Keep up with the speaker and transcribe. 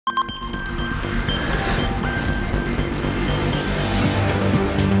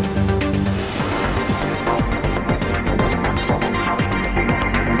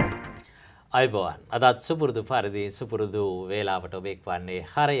අයිබෝන් අදත් සුපුරුදු පරිදි සුපුරුදු වේලාවට ඔබ එක්වන්නේ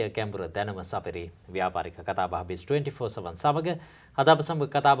හරය කැඹුර දැනුම සපිරි ව්‍යාපාරික කතාබහ බිස් 24/7 සමග අද අප සමග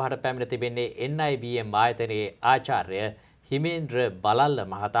කතාබහට පැමිණ තිබෙන්නේ NIBM ආයතනයේ ආචාර්ය හිමේන්ද්‍ර බලල්ල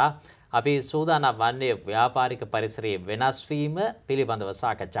මහතා. අපි සූදානම් වන්නේ ව්‍යාපාරික පරිසරයේ වෙනස් වීම පිළිබඳව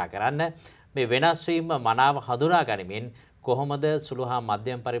සාකච්ඡා කරන්න. මේ වෙනස් වීම මනාව හඳුනා ගනිමින් කොහොමද සුළු හා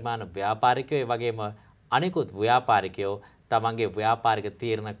මධ්‍යම පරිමාණ ව්‍යාපාරිකයෝ ඒ වගේම අනිකුත් ව්‍යාපාරිකයෝ තමන්ගේ ව්‍යාපාරික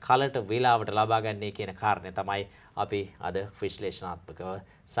තීරණ කලට වේලාවට ලබා ගන්නේ කියන කාරණය තමයි අපි අද විශ්ලේෂණාත්මකව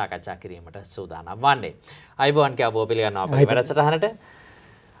සාකච්ඡා කිරීමට සූදානම් වන්නේ. අයිබෝන් කිය ඔබ පිළිගන්නවා අපේ වැඩසටහනට.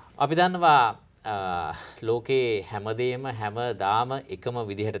 අපි දන්නවා ලෝකේ හැමදේම හැමදාම එකම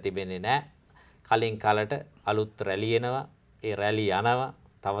විදිහට තිබෙන්නේ නැහැ. කලින් කලට අලුත් රැලි එනවා, ඒ රැලි යනවා,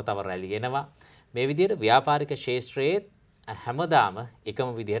 තව රැලි එනවා. මේ විදිහට ව්‍යාපාරික ශාස්ත්‍රයේ හැමදාම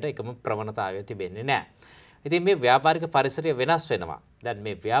එකම විදිහට එකම ප්‍රවණතාවය තිබෙන්නේ නැහැ. ඉතින් මේ ව්‍යාපාරික පරිසරය වෙනස් වෙනවා. දැන්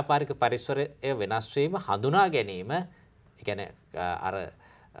මේ ව්‍යාපාරික පරිසරය වෙනස් වීම හඳුනා ගැනීම, ඒ කියන්නේ අර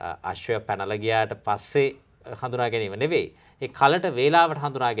අශ්වය පැනලා ගියාට පස්සේ හඳුනා ගැනීම නෙවෙයි. ඒ කලට වේලාවට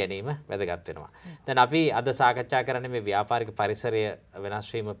හඳුනා ගැනීම වැදගත් වෙනවා. දැන් අපි අද සාකච්ඡා කරන්නේ මේ ව්‍යාපාරික පරිසරය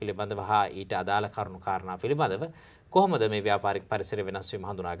වෙනස් වීම පිළිබඳව හා ඊට අදාළ කරුණු කාරණා පිළිබඳව කොහොමද මේ ව්‍යාපාරික පරිසරය වෙනස් වීම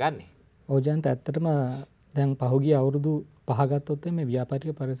හඳුනාගන්නේ? ඕජන්ත ඇත්තටම දැන් පහුගිය අවුරුදු 5 ගත්තොත් මේ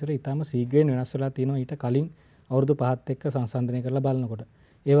ව්‍යාපාරික පරිසරය ඊටම ශීඝ්‍රයෙන් වෙනස් වෙලා තියෙනවා ඊට කලින් අවුරුදු 5ත් එක්ක සංසන්දනය කරලා බලනකොට.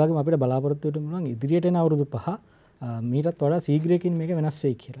 ඒ වගේම අපිට බලාපොරොත්තු වෙන්න පුළුවන් ඉදිරියට එන අවුරුදු 5 මීටත් වඩා ශීඝ්‍රයෙන් මේක වෙනස්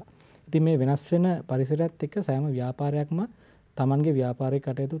වෙයි කියලා. ඉතින් මේ වෙනස් වෙන පරිසරයත් එක්ක සෑම ව්‍යාපාරයක්ම තමන්ගේ ව්‍යාපාරික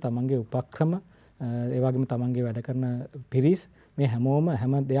කටයුතු, තමන්ගේ උපක්‍රම, ඒ වගේම තමන්ගේ වැඩ කරන පිරිස් මේ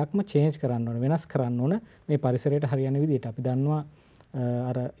හැම දෙයක්ම චේන්ජ් කරන්න ඕන, වෙනස් කරන්න ඕන මේ පරිසරයට හරියන විදිහට. අපි දන්නවා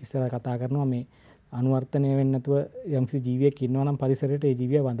අර ඉස්සර කතා කරනවා මේ අනුවර්තනය වෙන්නේ නැතුව යම්කිසි ජීවියෙක් ඉන්නවා නම් පරිසරයට ඒ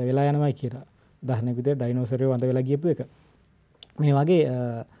ජීවිය වඳ වෙලා යනවා කියලා. උදාහරණයක් විදිහට ඩයිනෝසරයෝ වඳ වෙලා ගියපු එක. මේ වගේ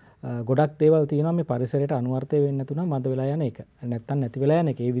ගොඩක් දේවල් තියෙනවා මේ පරිසරයට අනුවර්තය වෙන්නේ නැතුණා වඳ වෙලා යන එක. නැත්තම් නැති වෙලා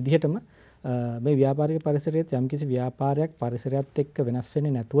යන එක. ඒ විදිහටම මේ ව්‍යාපාරික පරිසරයේත් යම්කිසි ව්‍යාපාරයක් පරිසරයත් එක්ක වෙනස්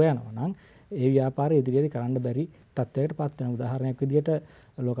වෙන්නේ නැතුව යනවා නම් ඒ ව්‍යාපාරය ඉදිරියේදී කරන්න බැරි තත්ත්වයකට පත් වෙනවා. උදාහරණයක් විදිහට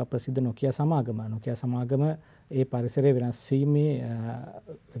ලෝක ප්‍රසිද්ධ නොකියා සමාගම ඒ පරිසරයේ වෙනස්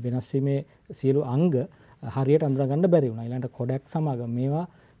වීමේ සියලු අංග හරියට අඳුර ගන්න බැරි වුණා. ඊළඟට කොඩක් සමාගම මේවා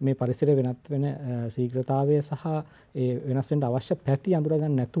මේ පරිසරයේ වෙනත් වෙන ශීඝ්‍රතාවය සහ ඒ වෙනස් වෙන්න අවශ්‍ය පැති අඳුර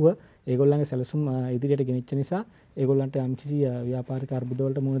ගන්න නැතුව ඒගොල්ලන්ගේ සැලසුම් ඉදිරියට ගෙනිච්ච නිසා ඒගොල්ලන්ට යම්කිසි ව්‍යාපාරික අර්බුද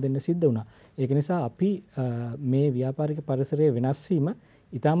වලට මුහුණ දෙන්න සිද්ධ වුණා. ඒක නිසා අපි මේ ව්‍යාපාරික පරිසරයේ වෙනස් වීම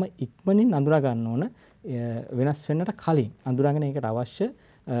ඊටම ඉක්මනින් අඳුර ගන්න ඕන. වෙනස් වෙන්නට කලින් අඳුරගෙන ඒකට අවශ්‍ය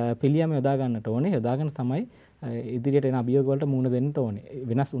පිළියම යොදා ගන්නට ඕනේ. යොදාගෙන තමයි ඉදිරියට එන අභියෝග වලට මුහුණ දෙන්න ඕනේ.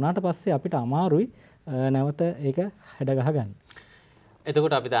 වෙනස් වුණාට පස්සේ අපිට අමාරුයි නැවත ඒක හැඩ ගහගන්න.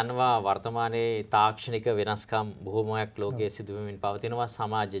 එතකොට අපි දන්නවා වර්තමානයේ තාක්ෂණික වෙනස්කම් බොහෝමයක් ලෝකයේ සිදු වෙමින් පවතිනවා.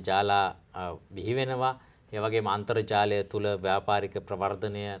 සමාජ ජාලා බිහි වෙනවා. ඒ වගේම අන්තර්ජාලය තුල ව්‍යාපාරික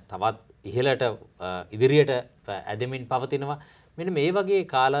ප්‍රවර්ධනය තවත් ඉහළට ඉදිරියට ඇදෙමින් පවතිනවා. මෙන්න මේ වගේ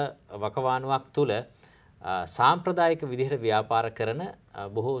කාල වකවානුවක් තුල සාම්ප්‍රදායික විදිහට ව්‍යාපාර කරන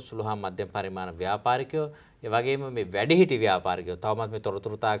බොහෝ සුළු හා මධ්‍යම පරිමාණ ව්‍යාපාරිකයෝ, ඒ වගේම මේ වැඩිහිටි ව්‍යාපාරිකයෝ තවමත් මේ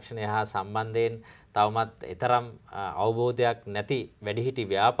තොරතුරු තාක්ෂණය හා සම්බන්ධයෙන් තවමත් තරම් අවබෝධයක් නැති වැඩිහිටි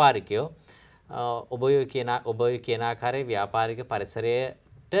ව්‍යාපාරිකයෝ ඔබ කියන ආකාරයේ ව්‍යාපාරික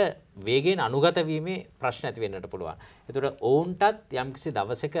පරිසරයට වේගයෙන් අනුගත වීමේ ප්‍රශ්න ඇති වෙන්නට පුළුවන්. ඒතකොට ඔවුන්ටත් යම්කිසි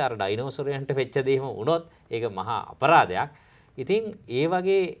දවසක අර ඩයිනෝසරයන්ට වෙච්ච දේම වුණොත් ඒක මහා අපරාධයක්. ඉතින් ඒ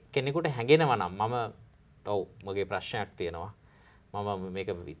වගේ කෙනෙකුට හැඟෙනවා නම් මගේ ප්‍රශ්නයක් තියෙනවා.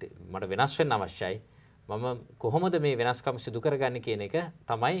 මට වෙනස් වෙන්න අවශ්‍යයි. මම කොහොමද මේ වෙනස්කම් සිදු කරගන්නේ කියන එක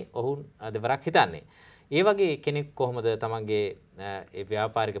තමයි ඔවුන් දෙවරක් හිතන්නේ. ඒ වගේ කෙනෙක් කොහොමද තමන්ගේ ඒ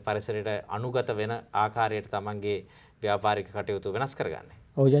ව්‍යාපාරික පරිසරයට අනුගත වෙන ආකාරයට තමන්ගේ ව්‍යාපාරික කටයුතු වෙනස් කරගන්නේ?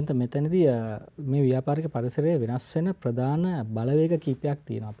 ඕජන්ත මෙතනදී මේ ව්‍යාපාරික පරිසරයේ වෙනස් වෙන ප්‍රධාන බලවේග කීපයක්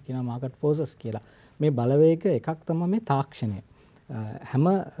තියෙනවා. අපි කියනවා මාකට් ෆෝසස් කියලා. මේ බලවේග එකක් තමයි මේ තාක්ෂණය.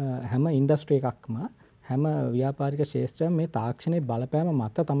 හැම ඉන්ඩස්ට්‍රි එකක්ම හැම ව්‍යාපාරික ක්ෂේත්‍රයක්ම මේ තාක්ෂණයේ බලපෑම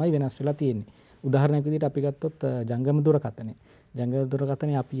මත තමයි වෙනස් වෙලා තියෙන්නේ. උදාහරණයක් විදිහට අපි ගත්තොත් ජංගම දුරකථනය. ජංගම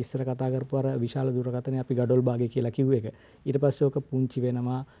දුරකථනය අපි ඉස්සර කතා කරපු අර විශාල දුරකථනය අපි ගඩොල් භාගය කියලා කිව්ව එක. ඊට පස්සේ ඕක පුංචි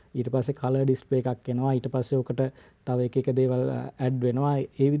වෙනවා. ඊට පස්සේ කලර් ඩිස්ප්ලේ එකක් එනවා. ඊට පස්සේ ඕකට තව එක දේවල් ඇඩ් වෙනවා.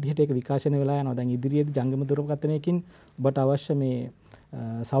 ඒ විදිහට ඒක විකාශනය වෙලා යනවා. දැන් ඉදිරියේදී ජංගම දුරකථනයකින් ඔබට අවශ්‍ය මේ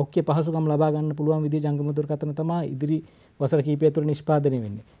සෞඛ්‍ය පහසුකම් ලබා ගන්න පුළුවන් විදිහේ ජංගම දුරකථන තමයි ඉදිරි වසර කිහිපය තුළ නිෂ්පාදනය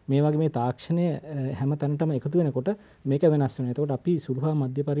වෙන්නේ. මේ වගේ මේ තාක්ෂණය හැම තැනටම එකතු වෙනකොට මේක වෙනස් වෙනවා. එතකොට අපි සුළු හා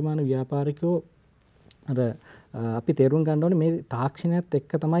මධ්‍ය පරිමාණ ව්‍යාපාරිකයෝ අර අපි තේරුම් ගන්න ඕනේ මේ තාක්ෂණයත්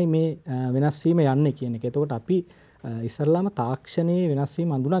එක්ක තමයි මේ වෙනස් වීම යන්නේ කියන එක. එතකොට අපි ඉස්සල්ලාම තාක්ෂණයේ වෙනස්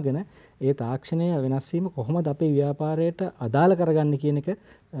වීම අඳුනගෙන ඒ තාක්ෂණය වෙනස් වීම කොහොමද අපේ ව්‍යාපාරයට අදාළ කරගන්නේ කියන එක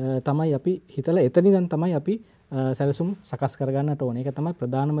තමයි අපි හිතලා එතනින් තමයි අපි සැලසුම් සකස් කරගන්නට ඕනේ. ඒක තමයි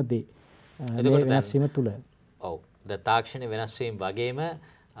ප්‍රධානම දේ. මේ වෙනස් වීම තුල. ඔව්. තාක්ෂණ වෙනස් වීම වගේම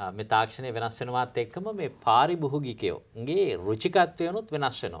මේ තාක්ෂණය වෙනස් වෙනවත් එක්කම මේ පාරිභෝගිකයෝගේ රුචිකත්වය උනොත්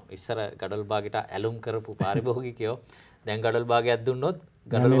වෙනස් වෙනවා. ඉස්සර ගඩොල් බාගෙට ඇලුම් කරපු පාරිභෝගිකයෝ දැන් ගඩොල් බාගයක් දුන්නොත්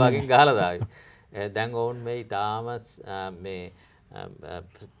ගඩොල් බාගෙන් ගහලා දාවි. දැන් ඔවුන් මේ ඊටාම මේ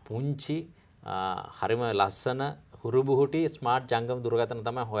පුංචි හරිම ලස්සන හුරුබුහුටි ස්මාර්ට් ජංගම දුරකථන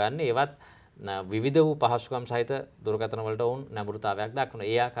තමයි හොයන්නේ. ඒවත් විවිධ වූ පහසුකම් සහිත දුරකථන වලට ඔවුන් නැඹුරුතාවයක්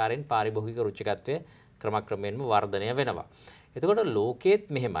දක්වනවා. ඒ ආකාරයෙන් පාරිභෝගික රුචිකත්වය ක්‍රමක්‍රමයෙන්ම වර්ධනය වෙනවා. එතකොට ලෝකෙත්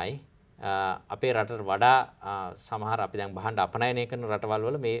මෙහෙමයි. අපේ රටට වඩා සමහර අපි දැන් බහන්න අපනයනය කරන රටවල්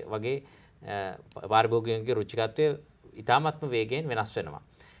වල මේ වගේ පාරිභෝගිකයන්ගේ රුචිකත්වය ඉතාමත්ම වේගයෙන් වෙනස් වෙනවා.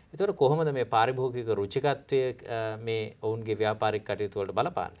 එතකොට කොහොමද මේ පාරිභෝගික රුචිකත්වය මේ ඔවුන්ගේ ව්‍යාපාරික කටයුතු වලට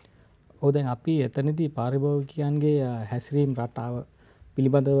බලපාන්නේ? ඔව් දැන් අපි එතනදී පාරිභෝගිකයන්ගේ හැසිරීම් රටාව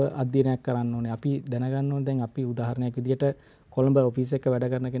පිළිබඳව අධ්‍යයනයක් කරන්න ඕනේ. අපි දැනගන්න ඕනේ දැන් අපි උදාහරණයක් විදිහට කොළඹ ඔෆිස් එක වැඩ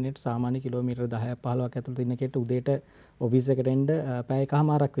කරන කෙනෙක්ට සාමාන්‍ය කිලෝමීටර් 10ක් 15ක් ඇතුළත ඉන්න කෙනෙක්ට උදේට ඔෆිස් එකට එන්න පැය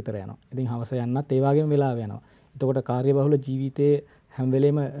එකමාරක් විතර යනවා. ඉතින් හවස යන්නත් ඒ වගේම වෙලාව යනවා. එතකොට කාර්යබහුල ජීවිතයේ හැම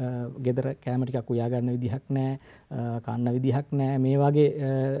වෙලේම ගෙදර කැම ටිකක් උයා ගන්න විදිහක් නැහැ, කන්න විදිහක් නැහැ. මේ වගේ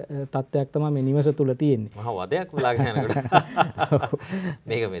තත්ත්වයක් තමයි මේ නිවස තුල තියෙන්නේ. මහා වදයක් වෙලාගෙන යනකොට.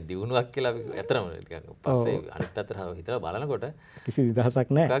 මේක මේ දිනුවක් කියලා අපි ඇතරම ටිකක් පස්සේ අනිත් පැත්තට හිතලා බලනකොට කිසි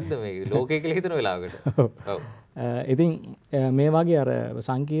නිදහසක් නැහැ. මොකක්ද මේ ලෝකය කියලා හිතන වෙලාවකට. ඔව්. ඉතින් මේ වගේ අර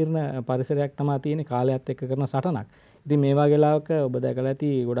සංකීර්ණ පරිසරයක් තමයි තියෙන්නේ කාලයත් එක්ක කරන සටනක්. ඉතින් මේ වගේ වෙලාවක ඔබ දැකලා ඇති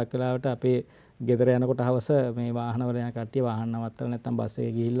ගොඩක් වෙලාවට අපේ ගෙදර යනකොට හවස මේ වාහන වල යන කට්ටිය වාහන නවත්තලා නැත්නම් බස්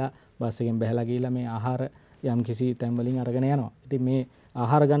එකේ ගිහිල්ලා බස් එකෙන් බැහැලා ගිහිල්ලා මේ ආහාර යම් කිසි තැන් වලින් අරගෙන යනවා. ඉතින් මේ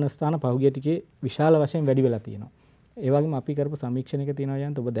ආහාර ගන්න ස්ථාන පහුගිය ටිකේ විශාල වශයෙන් වැඩි වෙලා තියෙනවා. ඒ වගේම අපි කරපු සමීක්ෂණයක තියෙනවා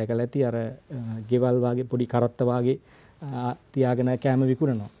යන්ත ඔබ දැකලා ඇති අර ගෙවල් වාගේ පොඩි කරත්ත වාගේ තියාගෙන කෑම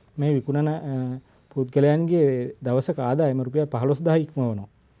විකුණනවා. මේ විකුණන පුද්ගලයන්ගේ දවසක ආදායම රුපියල් 15000 ඉක්මවනවා.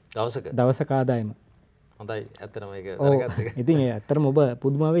 දවසක ආදායම. හොඳයි ඇත්තටම ඒක දැනගත්ත එක. ඉතින් ඒ ඇත්තටම ඔබ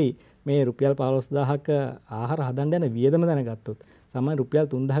පුදුම වෙයි මේ රුපියල් 15000ක ආහාර හදන්න යන වියදම දැනගත්තොත්. සාමාන්‍ය රුපියල්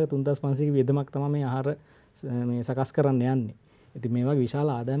 3000ක 3500ක වියදමක් තමයි මේ ආහාර මේ සකස් කරන්න යන්නේ. ඉතින් මේ වගේ විශාල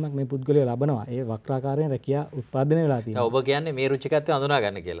ආදායමක් මේ පුද්ගලයෝ ලබනවා. ඒ වක්‍රාකාරයෙන් රැකියා උත්පාදනය වෙලා තියෙනවා. ඔබ කියන්නේ මේ රුචිකත්වය අඳුනා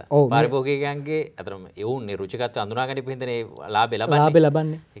ගන්න කියලා. පාරිභෝගිකයන්ගේ අතරම එවුන් මේ රුචිකත්වය අඳුනා ගන්න පිටින් ඒ ලාභය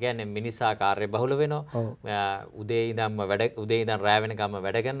ලබන්නේ. ඒ කියන්නේ මිනිසා කාර්ය බහුල වෙනවා. උදේ ඉඳන් රැ වෙනකම්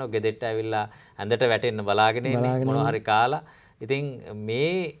වැඩ කරනවා. ගෙදෙට්ට ඇවිල්ලා ඇඳට වැටෙන්න බලාගෙන ඉන්නේ මොනවා හරි කාලා. ඉතින්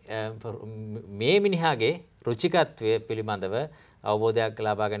මේ මිනිහාගේ රුචිකත්වය පිළිබඳව අවබෝධයක්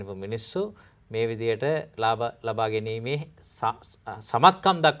ලබා ගැනීම මිනිස්සු මේ විදියට ලාභ ලබා ගැනීමේ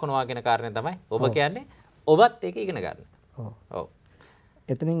සමත්කම් දක්වනවා කියන කාරණය තමයි ඔබ කියන්නේ. ඔබත් ඒක ඉගෙන ගන්න. ඔව්.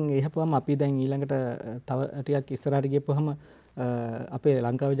 එතනින් එහපුවම අපි දැන් ඊළඟට තව ටිකක් ඉස්සරහට ගියපුවම අපේ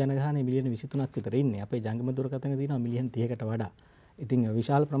ලංකාවේ ජනගහනය මිලියන 23ක් විතර ඉන්නේ. අපේ ජංගම දුරකථන තියෙනවා මිලියන 30කට වඩා. ඉතින්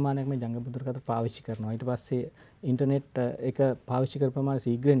විශාල ප්‍රමාණයක් මේ ජංගම දුරකථන පාවිච්චි කරනවා. ඊට පස්සේ ඉන්ටර්නෙට් එක පාවිච්චි කරන ප්‍රමාණය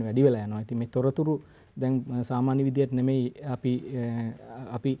ශීඝ්‍රයෙන් වැඩි වෙලා යනවා. ඉතින් මේ තොරතුරු දැන් සාමාන්‍ය විදියට නෙමෙයි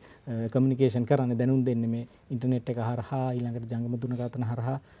අපි කමියුනිකේෂන් කරන්නේ දැනුම් දෙන්නේ මේ ඉන්ටර්නෙට් එක හරහා ඊළඟට ජංගම දුරකථන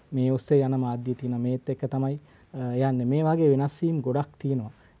හරහා මේ ඔස්සේ යන මාධ්‍ය තියෙන මේත් එක්ක තමයි යන්නේ. මේ වගේ වෙනස් වීම් ගොඩක්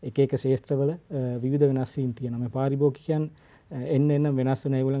තියෙනවා. එක එක ක්ෂේත්‍රවල විවිධ වෙනස් වීම් තියෙනවා. මේ පාරිභෝගිකයන් එන්න වෙනස්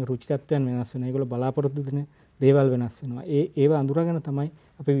වෙන ඒගොල්ලන්ගේ රුචිකත්වයන් වෙනස් වෙන ඒගොල්ලෝ බලාපොරොත්තු වෙන දේවල් වෙනස් වෙනවා. ඒව අඳුරගෙන තමයි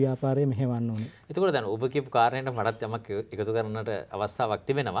අපේ ව්‍යාපාරය මෙහෙවන්න ඕනේ. එතකොට දැන් ඔබ කියපු කාරණේට මටත් යමක් එකතු කරන්නට අවස්ථාවක්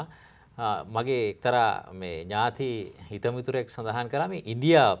තිබෙනවා. මගේ එක්තරා මේ ඥාති හිතමිතුරෙක් සඳහන් කරා මේ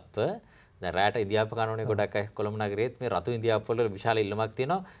ඉන්දියාප්ප දැන් රැට ඉන්දියාප්ප කනෝනේ ගොඩක් අය කොළඹ නගරයේත් මේ රතු ඉන්දියාප්ප වල විශාල ඉල්ලුමක්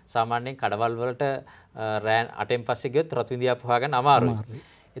තියෙනවා. සාමාන්‍යයෙන් කඩවල් වලට රෑ 8න් පස්සේ ගියොත් රතු ඉන්දියාප්ප හොයාගන්න අමාරුයි.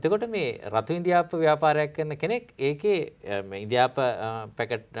 එතකොට මේ රතු ඉන්දියාප්ප ව්‍යාපාරයක් කරන කෙනෙක් ඒකේ ඉන්දියාප්ප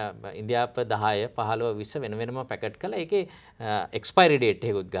පැකට් ඉන්දියාප්ප 10 15 20 වෙන වෙනම පැකට් කරලා ඒකේ එක්ස්පයරි ඩේට්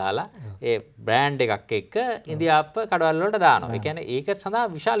එකකුත් ගහලා ඒ බ්‍රෑන්ඩ් එකක් එක්ක ඉන්දියාප්ප කඩවල් වලට දානවා. ඒ කියන්නේ ඒක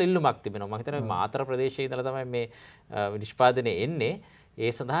සඳහා විශාල ඉල්ලුමක් තිබෙනවා. මම හිතනවා මාතර ප්‍රදේශයේ ඉඳලා තමයි මේ නිෂ්පාදනය එන්නේ.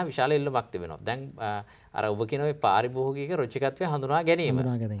 ඒ සඳහා විශාල ඉල්ලුමක් තිබෙනවා. දැන් අර ඔබ කියන ඔය පාරිභෝගික රුචිකත්වය හඳුනා ගැනීම.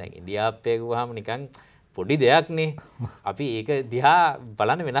 දැන් ඉන්දියාප්පේ ගුවාම නිකන් පොඩි දෙයක් නේ. අපි ඒක දිහා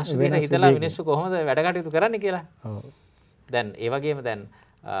බලන්න වෙනස් විදිහට හිතලා මිනිස්සු කොහොමද වැඩ කටයුතු කරන්නේ කියලා. ඔව්. දැන් ඒ වගේම දැන්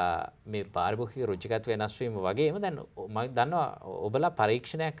මේ පාරිභෝගික රුචිකත්වය වෙනස් වීම වගේම දැන් මම දන්නවා ඔබලා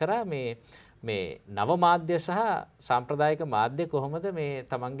පරීක්ෂණයක් කරා මේ නව මාධ්‍ය සහ සාම්ප්‍රදායික මාධ්‍ය කොහොමද මේ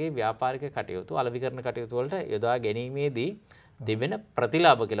තමන්ගේ ව්‍යාපාරික කටයුතු අලෙවිකරණ කටයුතු වලට යොදා ගැනීමේදී තිබෙන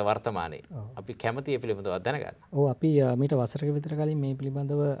ප්‍රතිලාභ කියලා වර්තමානයේ අපි කැමති ඒ පිළිබඳව දැනගන්න. ඔව් අපි මීට වසරක විතර කලින් මේ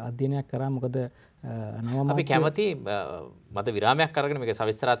පිළිබඳව අධ්‍යයනයක් කරා. මොකද අපි කැමති මද විරාමයක් අරගෙන මේක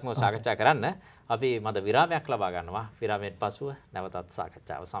සවිස්තරාත්මකව සාකච්ඡා කරන්න. අපි මද විරාමයක් ලබා ගන්නවා. විරාමයෙන් පසුව නැවතත්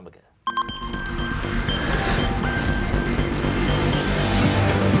සාකච්ඡාව සමග.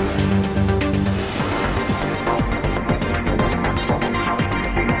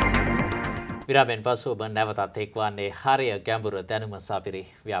 විරාමයෙන් පසුව ඔබ නැවතත් එක්වන්නේ හරිය ගැඹුරු දැනුම සපිරි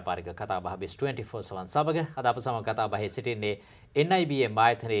ව්‍යාපාරික කතාබහ 24/7 සමග. අද අප සමග කතාබහේ සිටින්නේ NIBM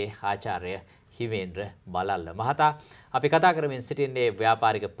ආයතනයේ ආචාර්ය හිමේන්ද්‍ර බලල්ල මහතා. අපි කතා කරමින් සිටින්නේ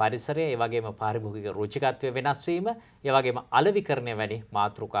ව්‍යාපාරික පරිසරය, ඒ වගේම පාරිභෝගික රුචිකත්වය වෙනස් වීම, ඒ වගේම අලෙවිකරණය වැනි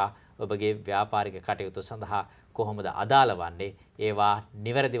මාතෘකා ඔබගේ ව්‍යාපාරික කටයුතු සඳහා කොහොමද අදාළ වන්නේ, ඒවා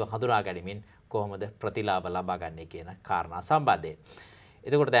නිවැරදිව හඳුනා ගැනීමෙන් කොහොමද ප්‍රතිලාභ ලබා ගන්නේ කියන කාරණා සම්බන්ධයෙන්.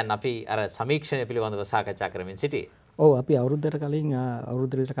 එතකොට දැන් අපි අර සමීක්ෂණය පිළිබඳව සාකච්ඡා කරමින් සිටියේ. ඔව් අපි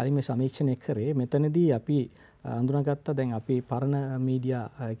අවුරුද්දකට කලින් මේ සමීක්ෂණය කරේ. මෙතනදී අපි අඳුනගත්තා දැන් අපි පරණ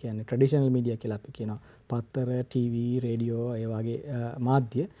මීඩියා කියන්නේ ට්‍රැඩිෂනල් මීඩියා කියලා අපි කියනවා. පත්තර, ටීවී, රේඩියෝ ඒ වගේ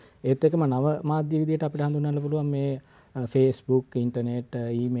මාධ්‍ය. ඒත් එකම නව මාධ්‍ය විදිහට අපිට හඳුන්වන්න පුළුවන් මේ Facebook, ඉන්ටර්නෙට්,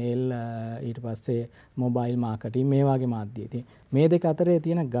 ඊමේල්, ඊට පස්සේ මොබයිල් මාකටිං මේ වගේ මාධ්‍ය. ඉතින් මේ දෙක අතරේ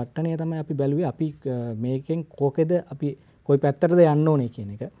තියෙන ඝට්ටණය තමයි අපි බැලුවේ. අපි මේකෙන් කෝකෙද අපි කොයි පැත්තටද යන්න ඕනේ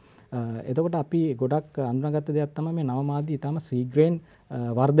කියන එක. එතකොට අපි ගොඩක් අඳුනගත්ත දෙයක් තමයි මේ නව මාධ්‍ය ඊටම ශීඝ්‍රයෙන්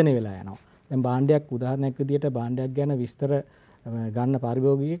වර්ධනය වෙලා යනවා. දැන් භාණ්ඩයක් උදාහරණයක් විදිහට භාණ්ඩයක් ගැන විස්තර ගන්න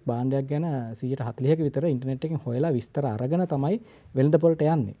පාරිභෝගිකයෙක් භාණ්ඩයක් ගැන 140ක විතර ඉන්ටර්නෙට් එකෙන් හොයලා විස්තර අරගෙන තමයි වෙළඳපොළට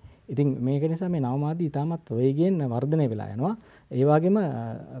යන්නේ. ඉතින් මේක නිසා මේ නව මාධ්‍ය ඊටමත් වේගයෙන් වර්ධනය වෙලා යනවා. ඒ වගේම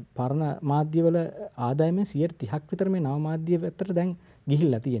පරණ මාධ්‍යවල ආදායමෙන් 30ක් විතර මේ නව මාධ්‍ය පැත්තට දැන්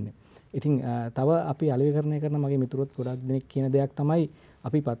ගිහිල්ලා තියෙන්නේ. ඉතින් තව අපි අලෙවිකරණය කරන මගේ මිතුරුත් ගොඩක් දෙනෙක් කියන දෙයක් තමයි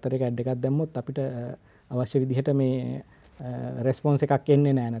අපි පත්තරයක ඇඩ් එකක් දැම්මොත් අපිට අවශ්‍ය විදිහට මේ රෙස්පොන්ස් එකක්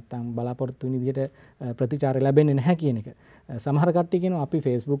එන්නේ නැහැ, නැත්නම් බලාපොරොත්තු වෙන විදිහට ප්‍රතිචාර ලැබෙන්නේ නැහැ කියන එක. සමහර කට්ටිය කියනවා අපි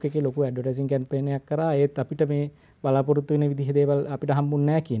Facebook එකේ ලොකු ඇඩ්වර්ටයිසින් කැම්පේන් එකක් කරා ඒත් අපිට මේ බලාපොරොත්තු වෙන විදිහේ දේවල් අපිට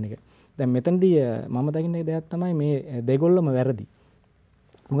හම්බුන්නේ නැහැ කියන එක. දැන් මෙතනදී මම දකින්න දෙයක් තමයි මේ දෙගොල්ලම වැරදි.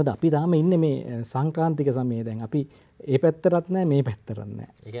 මොකද අපි තාම ඉන්නේ මේ සංක්‍රාන්තික සමයේ. දැන් අපි ඒ පැත්තරත් නැහැ මේ පැත්තරත්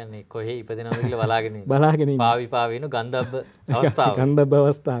නැහැ. ඒ කියන්නේ කොහේ ඉපදෙනවද කියලා බලාගෙන පාවි පාවිනු ගන්ධබ්බ අවස්ථාව. ගන්ධබ්බ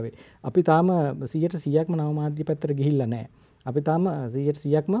අවස්ථාවේ. අපි තාම 100%ක්ම නව මාධ්‍ය පැත්තට ගිහිල්ලා නැහැ. අපි තාම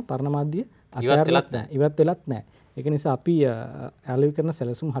 100%ක්ම පරණ මාධ්‍ය ඉවත් වෙලත් නැහැ. ඒක නිසා අපි අලෙවිකරණ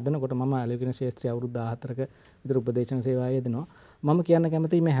සැලසුම් හදනකොට මම අලෙවිකරණ ශාස්ත්‍රීය අවුරුදු 14ක විතර උපදේශන සේවාව යෙදෙනවා. මම කියන්න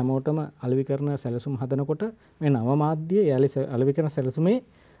කැමතියි මේ හැමෝටම අලෙවිකරණ සැලසුම් හදනකොට මේ නව මාධ්‍ය අලෙවිකරණ සැලසුමේ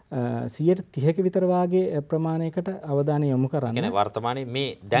 130ක විතර වාගේ ප්‍රමාණයකට අවධානය යොමු කරන්න. කියන්නේ වර්තමානයේ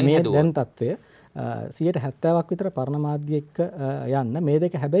මේ දැන් තත්ත්වය 70ක් විතර පරණ මාධ්‍ය එක්ක යන්න. මේ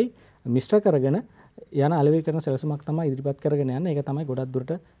දෙක හැබැයි මිශ්‍ර කරගෙන යන අලෙවිකරණ සැලසුමක් තමයි ඉදිරිපත් කරගෙන යන්නේ. ඒක තමයි ගොඩක්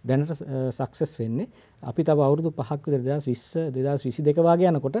දුරට දැනට සක්සස් වෙන්නේ. අපි තව අවුරුදු 5ක් විතර 2020 2022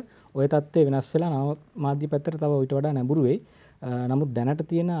 වාගේ යනකොට ওই තත්ත්වය වෙනස් වෙලා නව මාධ්‍ය පැත්තට තව ඊට වඩා නැඹුරු වෙයි. නමුත් දැනට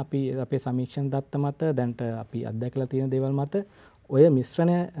තියෙන අපේ සමීක්ෂණ දත්ත මත දැනට අපි අත්දැකලා තියෙන දේවල් මත ඔය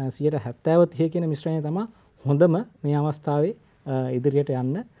මිශ්‍රණය 70-30 කියන මිශ්‍රණය තමයි හොඳම මේ අවස්ථාවේ ඉදිරියට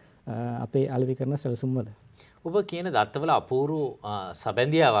යන්න අපේ අලෙවිකරණ සැලසුම් වල. ඔබ කියන දත්තවල අපූර්ව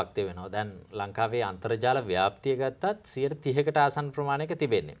සැබැඳියාවක් තිබෙනවා. දැන් ලංකාවේ අන්තර්ජාල ව්‍යාප්තිය ගත්තත් 30කට ආසන්න ප්‍රමාණයක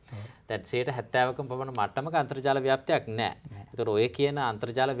තිබෙන්නේ. දැන් 70%ක පමණ මට්ටමක අන්තර්ජාල ව්‍යාප්තියක් නැහැ. ඒතර ඔය කියන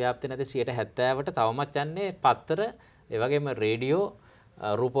අන්තර්ජාල ව්‍යාප්තිය නැති 70%ට තවමත් යන්නේ පත්තර, ඒ වගේම රේඩියෝ,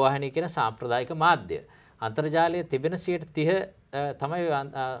 රූපවාහිනී කියන සාම්ප්‍රදායික මාධ්‍ය. අන්තර්ජාලයේ තිබෙන 30% තමයි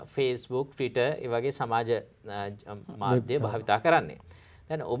Facebook, Twitter ඒ වගේ සමාජ මාධ්‍ය භාවිතා කරන්නේ.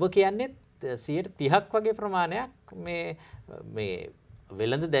 දැන් ඔබ කියන්නේ 30ක් වගේ ප්‍රමාණයක් මේ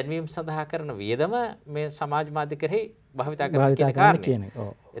වෙළඳ දැන්වීම සඳහා කරන වියදම මේ සමාජ මාධ්‍ය කරෙහි භාවිතා කරන කියන කාරණේ.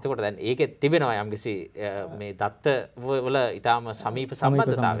 එතකොට දැන් ඒකේ තිබෙනවා යම්කිසි මේ දත්ත වල ඊටාම සමීප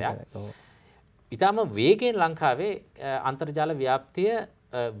සම්බන්ධතාවයක්. ඊටාම වේගයෙන් ලංකාවේ අන්තර්ජාල ව්‍යාප්තිය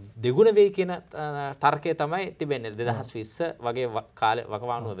දෙගුණ වේ කියන තර්කය තමයි තිබෙන්නේ. 2020 වගේ කාලේ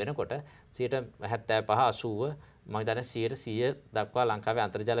වකවානුව වෙනකොට 75-80 මම හිතන්නේ 100% දක්වා ලංකාවේ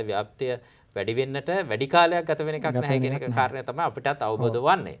අන්තර්ජාල ව්‍යාප්තිය වැඩි වෙන්නට වැඩි කාලයක් ගත වෙන එකක් නැහැ කියන එක කාරණය තමයි අපිටත් අවබෝධ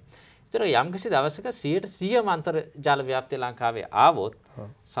වන්නේ. ඒතර යම්කිසි දවසක 100% අන්තර්ජාල ව්‍යාප්තිය ලංකාවේ ආවොත්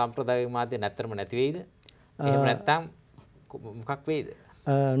සම්ප්‍රදායික මාධ්‍ය නැත්තරම නැති වෙයිද? එහෙම නැත්නම් මොකක් වෙයිද?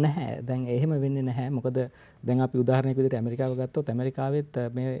 නැහැ. දැන් එහෙම වෙන්නේ නැහැ. මොකද දැන් අපි උදාහරණයක් විදිහට ඇමරිකාව ගත්තොත් ඇමරිකාවෙත්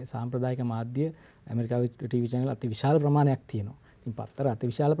මේ සාම්ප්‍රදායික මාධ්‍ය ඇමරිකාවේ ටීවී channel අති විශාල ප්‍රමාණයක් තියෙනවා. ඉතින් පත්තර අති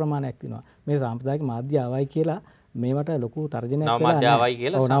විශාල ප්‍රමාණයක් තියෙනවා. මේ සාම්ප්‍රදායික මාධ්‍ය ආවයි කියලා මේවට ලොකු තර්ජනයක් වෙලා නැහැ.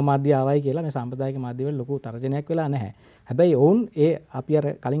 නව මාධ්‍ය ආවයි කියලා මේ සාම්ප්‍රදායික මාධ්‍ය වල ලොකු තර්ජනයක් වෙලා නැහැ. හැබැයි ඔවුන් අපි අර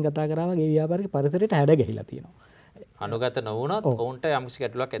කලින් කතා කරා වගේ ව්‍යාපාරික පරිසරයට හැඩ ගැහිලා තියෙනවා. අනුගත නොවුනොත් ඔවුන්ට යම්කිසි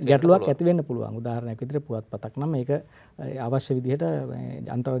ගැටලුවක් ඇති වෙන්න පුළුවන්. උදාහරණයක් විදිහට පුවත්පතක් නම් මේක අවශ්‍ය විදිහට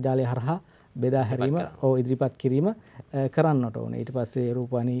අන්තර්ජාලය හරහා බෙදා හැරීම ඉදිරිපත් කිරීම කරන්නට ඕනේ. ඊට පස්සේ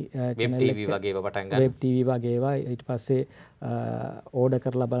රූපවාහිනී channel එක වගේ ඒවා පටන් ගන්න. වෙබ් TV වගේ ඒවා ඊට පස්සේ ඕඩර්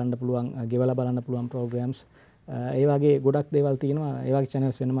කරලා බලන්න පුළුවන්, ගෙවලා බලන්න පුළුවන් programs ඒ වගේ ගොඩක් දේවල් තියෙනවා. ඒ වගේ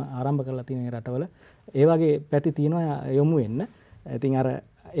channels වෙනම ආරම්භ කරලා තියෙන රටවල. ඒ වගේ පැති තියෙනවා යොමු වෙන්න. ඉතින් අර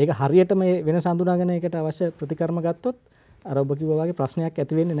ඒක හරියට මේ වෙනස හඳුනාගෙන ඒකට අවශ්‍ය ප්‍රතිකර්ම ගත්තොත් අර ඔබ කිව්වා වගේ ප්‍රශ්නයක්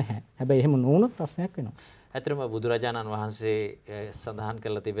ඇති වෙන්නේ නැහැ. හැබැයි එහෙම නොවුනොත් ප්‍රශ්නයක් වෙනවා. ඇත්තටම බුදුරජාණන් වහන්සේ සඳහන්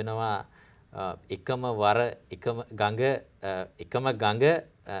කරලා තිබෙනවා එකම ගඟ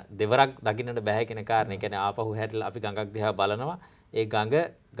දෙවරක් දකින්නට බෑ කියන කාරණේ. කියන්නේ ආපහු හැරිලා අපි ගඟක් දිහා බලනවා. ඒ ගඟ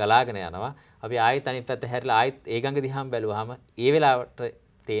ගලාගෙන යනවා. අපි ආයෙත් අනිත් පැත්ත හැරිලා ආයෙත් ඒ ගඟ දිහාම බැලුවාම ඒ වෙලාවට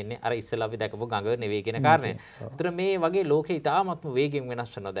තේන්නේ අර ඉස්සෙල්ලා අපි දැකපු ගඟ නෙවෙයි කියන කාරණය. ඒතර මේ වගේ ලෝකේ ඉතාමත්ම වේගයෙන්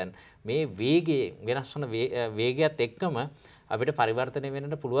වෙනස් වෙනවා දැන්. මේ වේගයේ වෙනස් වෙන වේගයත් එක්කම අපිට පරිවර්තනය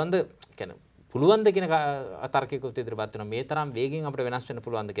වෙන්නට පුළුවන්ද? කියන්නේ පුළුවන්ද කියන තර්කයකුත් ඉදිරිපත් වෙනවා. මේ තරම් වේගයෙන් අපිට වෙනස් වෙන්න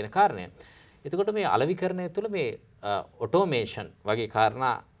පුළුවන්ද කියන කාරණය. එතකොට මේ අලෙවිකරණය තුළ මේ ඔටෝමේෂන් වගේ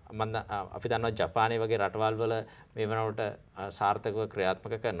කාරණා අපි දන්නවා ජපානයේ වගේ රටවල් වල මේ වෙනකොට සාර්ථකව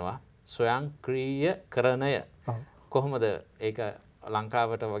ක්‍රියාත්මක කරනවා. ස්වයංක්‍රීයකරණය කොහොමද ඒක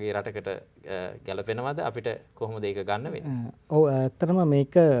ලංකාවට වගේ රටකට ගැලපෙනවද? අපිට කොහොමද ඒක ගන්න වෙන්නේ? ඔව් ඇත්තටම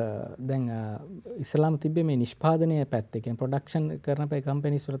මේක දැන් ඉස්ලාම තිබ්බේ මේ නිෂ්පාදනය පැත්තේ. කියන්නේ ප්‍රොඩක්ෂන් කරන පේ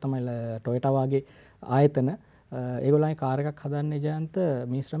කම්පැනිස් වල තමයි ටොයෝටා වගේ ආයතන ඒගොල්ලන්ගේ කාර් එකක් හදන්නේ ජයන්ත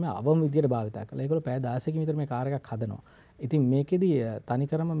මේ ශ්‍රමය අවම විදියට භාවිතා කරලා. ඒගොල්ලෝ පැය 16කින් විතර මේ කාර් එකක් හදනවා. ඉතින් මේකෙදි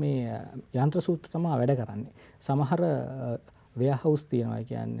තනිකරම මේ යන්ත්‍ර සූත්‍ර තමයි වැඩ කරන්නේ. සමහර වෙයාහවුස් තියෙනවා. ඒ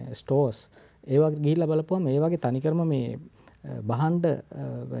කියන්නේ ස්ටෝර්ස්. ඒ වගේ ගිහිල්ලා බලපුවම මේ වගේ තනිකරම මේ බහණ්ඩ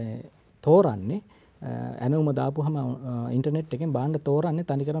තෝරන්නේ ඇනවුම දාපුවම ඉන්ටර්නෙට් එකෙන් බාණ්ඩ තෝරන්නේ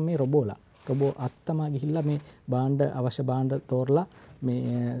තනිකරම මේ රොබෝ අත්තමා ගිහිල්ලා මේ බාණ්ඩ අවශ්‍ය බාණ්ඩ තෝරලා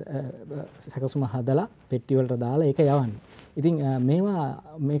මේ සැකසුම හදලා පෙට්ටි වලට දාලා ඒක යවන්නේ. ඉතින්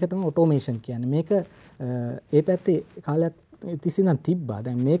මේක තමයි ඔටෝමේෂන් කියන්නේ. මේක ඒ පැත්තේ කාලයක් තිස්සේ නම් තිබ්බා.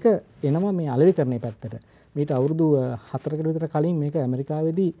 දැන් මේක එනවා මේ අලෙවිකරණයේ පැත්තට. මීට අවුරුදු 4කට විතර කලින් මේක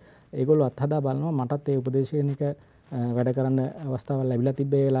ඇමරිකාවේදී ඒගොල්ලෝ අත්හදා බලනවා. මටත් ඒ උපදේශකෙනෙක් වැඩ කරන්න අවස්ථාවක් ලැබිලා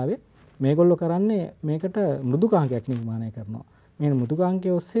තිබ්බ ඒ වෙලාවේ මේගොල්ලෝ කරන්නේ මේකට මෘදුකාංකයක් නිර්මාණය කරනවා. මේ මෘදුකාංකය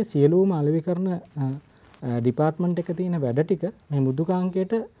ඔස්සේ සියලුම අලෙවිකරණ ඩිපාර්ට්මන්ට් එක තියෙන වැඩ ටික මේ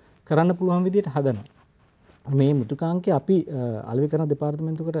මෘදුකාංකයට කරන්න පුළුවන් විදිහට හදනවා. මේ මෘදුකාංකය අපි අලෙවිකරණ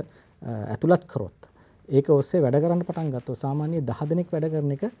දෙපාර්තමේන්තුවකට ඇතුළත් කරොත් ඒක ඔස්සේ වැඩ කරන්න පටන් ගත්තොත් සාමාන්‍ය 10 දෙනෙක් වැඩ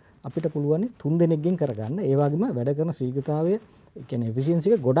කරන එක අපිට පුළුවන් 3 දෙනෙක්ගෙන් කරගන්න. ඒ වගේම වැඩ කරන ශීඝ්‍රතාවය කියන්නේ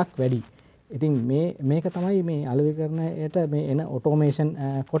එෆිෂියන්සි එක ගොඩක් වැඩි. ඉතින් මේක තමයි මේ අලෙවිකරණයට මේ එන ඔටෝමේෂන්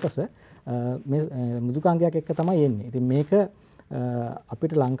කොටස මේ මෘදුකාංගයක් එක්ක තමයි එන්නේ. ඉතින් මේක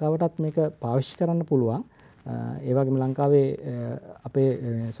අපිට ලංකාවටත් මේක පාවිච්චි කරන්න පුළුවන්. ඒ වගේම ලංකාවේ අපේ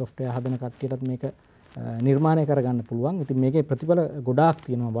software හදන කට්ටියටත් මේක නිර්මාණය කරගන්න පුළුවන්. ඉතින් මේකේ ප්‍රතිඵල ගොඩාක්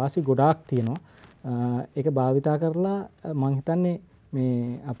තියෙනවා, වාසි ගොඩාක් තියෙනවා. ඒක භාවිතා කරලා මම හිතන්නේ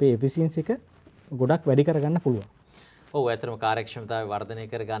මේ අපේ එෆිෂියන්සි එක ගොඩක් වැඩි කරගන්න පුළුවන්. ඔව් ඇත්තටම කාර්යක්ෂමතාවය වර්ධනය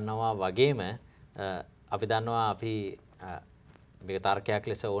කර ගන්නවා වගේම අපි දන්නවා අපි මේක තර්කයක්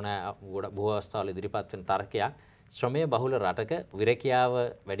ලෙස ඕන බොහෝ අවස්ථාවල ඉදිරිපත් වෙන තර්කයක් ශ්‍රමය බහුල රටක විරකියාව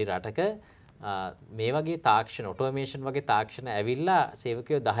වැඩි රටක මේ වගේ තාක්ෂණ ඔටෝමේෂන් වගේ තාක්ෂණ ඇවිල්ලා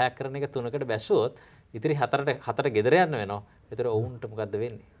සේවකයෝ 10ක් කරන එක 3කට බැස්සුවොත් ඉතිරි 4ට ගෙදර යන්න වෙනවා. ඒතර ඔවුන්ට මොකද්ද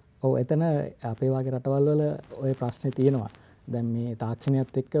වෙන්නේ? ඔව් එතන අපේ වගේ රටවල් වල ওই ප්‍රශ්නේ තියෙනවා. දැන් මේ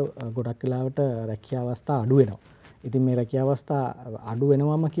තාක්ෂණයත් එක්ක ගොඩක් වෙලාවට රැකියාව අවස්ථා අඩු වෙනවා. ඉතින් මේ රැකියාව අවස්ථා අඩු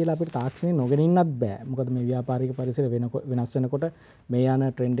වෙනවම කියලා අපිට තාක්ෂණය නොගෙන ඉන්නත් බෑ. මොකද මේ ව්‍යාපාරික පරිසර වෙනස් වෙනකොට මේ යන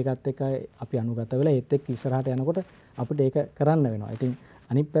ට්‍රෙන්ඩ් එකත් එක්ක අපි අනුගත වෙලා ඒත් එක්ක ඉස්සරහට යනකොට අපිට ඒක කරන්න වෙනවා. ඉතින්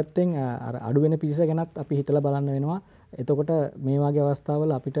අනිත් පැත්තෙන් අර අඩු වෙන පිරිස ගැනත් අපි හිතලා බලන්න වෙනවා. එතකොට මේ වගේ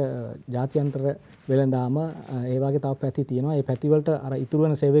අවස්ථාවල අපිට ජාත්‍යන්තර වෙළඳාම ඒ වගේ තව පැති තියෙනවා. ඒ පැති වලට අර ඉතුරු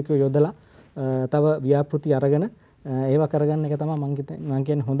වෙන සේවකයෝ යොදලා තව ව්‍යාපෘති අරගෙන ඒවා කරගන්න එක තමයි මම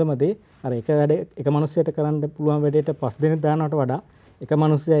කියන්නේ හොඳම දේ. අර එක මිනිස්සෙට කරන්න පුළුවන් වැඩේට 5 දෙනෙක් දානවට වඩා එක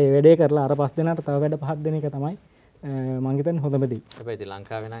මිනිස්සයා ඒ වැඩේ කරලා අර 5 දෙනාට තව වැඩ 5 දෙන එක තමයි මම හිතන්නේ හොඳම දේ. හැබැයි ඉතින්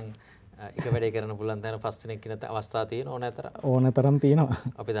ලංකාවේ නම් එක වැඩේ කරන්න පුළුවන් තැන 5 දෙනෙක් ඉන්න අවස්ථා තියෙන ඕනතරම් තියෙනවා.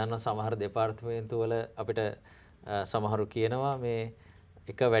 අපි දන්නවා සමහර දෙපාර්තමේන්තු වල අපිට සමහරු කියනවා මේ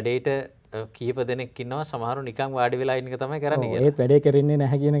එක වැඩේට කීප දෙනෙක් ඉන්නවා සමහරු නිකන් වාඩි වෙලා ඉන්න එක තමයි කරන්නේ කියලා. ඒත් වැඩේ කරන්නේ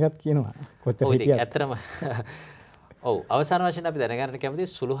නැහැ කියන එකත් කියනවා. කොච්චර හිටියත්. ඇත්තටම ඔව් අවසාන වශයෙන් අපි දැනගන්න කැමති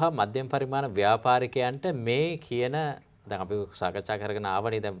සුළු හා මධ්‍යම පරිමාණ ව්‍යාපාරිකයන්ට මේ කියන දැන් අපි සාකච්ඡා කරගෙන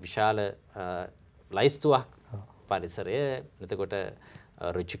ආවනේ දැන් විශාල ලයිස්තුවක් පරිසරය එතකොට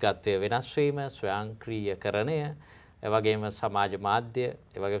රුචිකත්වය වෙනස් වීම ස්වයංක්‍රීයකරණය ඒ වගේම සමාජ මාධ්‍ය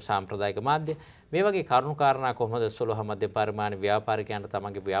ඒ වගේම සාම්ප්‍රදායික මාධ්‍ය මේ වගේ කරුණු කාරණා කොහොමද සුළු හා මධ්‍යම පරිමාණ ව්‍යාපාරිකයන්ට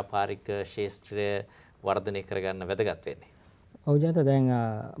තමන්ගේ ව්‍යාපාරික ශේෂ්ත්‍රය වර්ධනය කරගන්න වැදගත් වෙන්නේ? ඔව් ජාත දැන්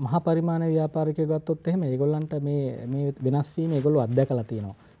මහා පරිමාණ ව්‍යාපාරිකයෝ ගත්තොත් එහෙම ඒගොල්ලන්ට මේ වෙනස් වීම ඒගොල්ලෝ අත්දැකලා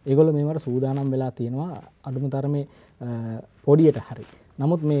තියෙනවා. ඒගොල්ලෝ මේවට සූදානම් වෙලා තියෙනවා අඩුම තරමේ පොඩියට හරි.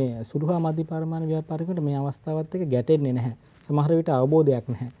 නමුත් මේ සුළු හා මධ්‍ය පරිමාණ ව්‍යාපාරිකයන්ට මේ අවස්ථාවත් එක්ක ගැටෙන්නේ නැහැ. සමහර විට අවබෝධයක්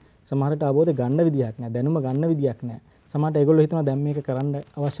නැහැ. සමහර විට අවබෝධය ගන්න විදියක් නැහැ. දැනුම ගන්න විදියක් නැහැ. සමහරට ඒගොල්ලෝ හිතනවා දැන් මේක කරන්න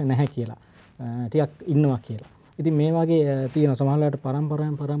අවශ්‍ය නැහැ කියලා. ටිකක් ඉන්නවා කියලා. ඉතින් මේ වගේ තියෙනවා සමහරවිට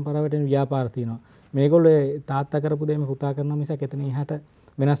පරම්පරාවට එන ව්‍යාපාර තියෙනවා. මේගොල්ලෝ තාත්තා කරපු දේ මේ පුතා කරනවා මිසක් එතන එහාට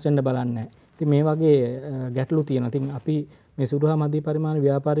වෙනස් වෙන්න බලන්නේ නැහැ. ඉතින් මේ වගේ ගැටලු තියෙනවා. ඉතින් අපි මේ සුළු හා මධ්‍ය පරිමාණ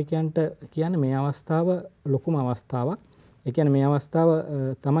ව්‍යාපාරිකයන්ට කියන්නේ මේ අවස්ථාව ලොකුම අවස්ථාවක්. ඒ කියන්නේ මේ අවස්ථාව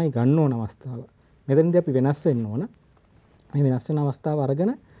තමයි ගන්න ඕන අවස්ථාව. මෙතනදී අපි වෙනස් වෙන්න ඕන. මේ වෙනස් වෙන අවස්ථාව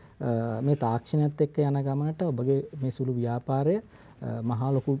අරගෙන මේ තාක්ෂණයත් එක්ක යන ගමනට ඔබගේ මේ සුළු ව්‍යාපාරය මහා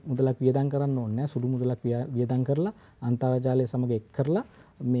ලොකු මුදලක් වියදම් කරන්න ඕනේ නැහැ. සුළු මුදලක් වියදම් කරලා අන්තර්ජාලය සමග එක් කරලා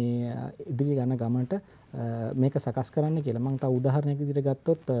මේ ඉදිරි යන ගමනට මේක සකස් කරන්න කියලා. මම තව උදාහරණයක් විදිහට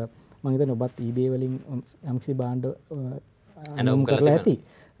ගත්තොත් මම හිතන්නේ ඔබත් eBay වලින් යම්කිසි භාණ්ඩ අනුම් කරලා ඇති.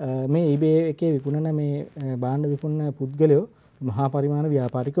 මේ eBay එකේ විකුණන මේ භාණ්ඩ විකුණන පුද්ගලයෝ මහා පරිමාණ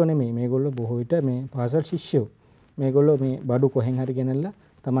ව්‍යාපාරිකයෝ නෙමෙයි. මේගොල්ලෝ බොහෝ විට මේ පාසල් ශිෂ්‍යයෝ. මේගොල්ලෝ මේ බඩු කොහෙන් හරි ගෙනල්ලා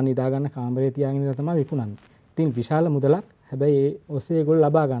තමන් නිදා ගන්න කාමරේ තියාගෙන ඉඳලා තමයි විකුණන්නේ. ඉතින් විශාල මුදලක් හැබැයි ඒ ඔස්සේ ඒගොල්ලෝ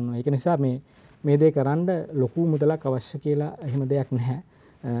ලබා ගන්නවා. ඒක නිසා මේ දේ කරන්න ලොකු මුදලක් අවශ්‍ය කියලා එහෙම දෙයක් නැහැ.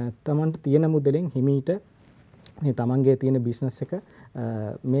 තමන්ට තියෙන මුදලෙන් හිමීට මේ තමන්ගේ තියෙන බිස්නස් එක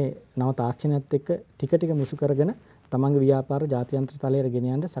මේ නව තාක්ෂණයත් එක්ක ටික ටික මුසු කරගෙන තමන්ගේ ව්‍යාපාර ජාත්‍යන්තර තලයට ගෙන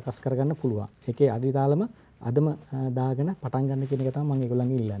යන්න සකස් කරගන්න පුළුවන්. ඒකේ අදිතාලම අදම දාගෙන පටන් ගන්න කියන එක තමයි මම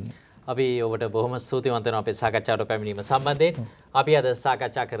ඒගොල්ලන්ගෙන් ඉල්ලන්නේ. අපි ඔබට බොහොම ස්තුතිවන්ත වෙනවා අපේ සාකච්ඡාවට පැමිණීම සම්බන්ධයෙන්. අපි අද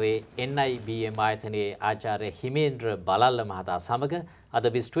සාකච්ඡා කරේ NIBM ආයතනයේ ආචාර්ය හිමේන්ද්‍ර බලල්ල මහතා සමග අද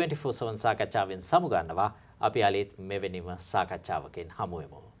 24/7 සාකච්ඡාවෙන් සමුගන්නවා. අපි අලෙත් මෙවැනිම සාකච්ඡාවකින් හමු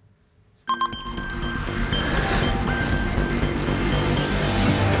වෙමු.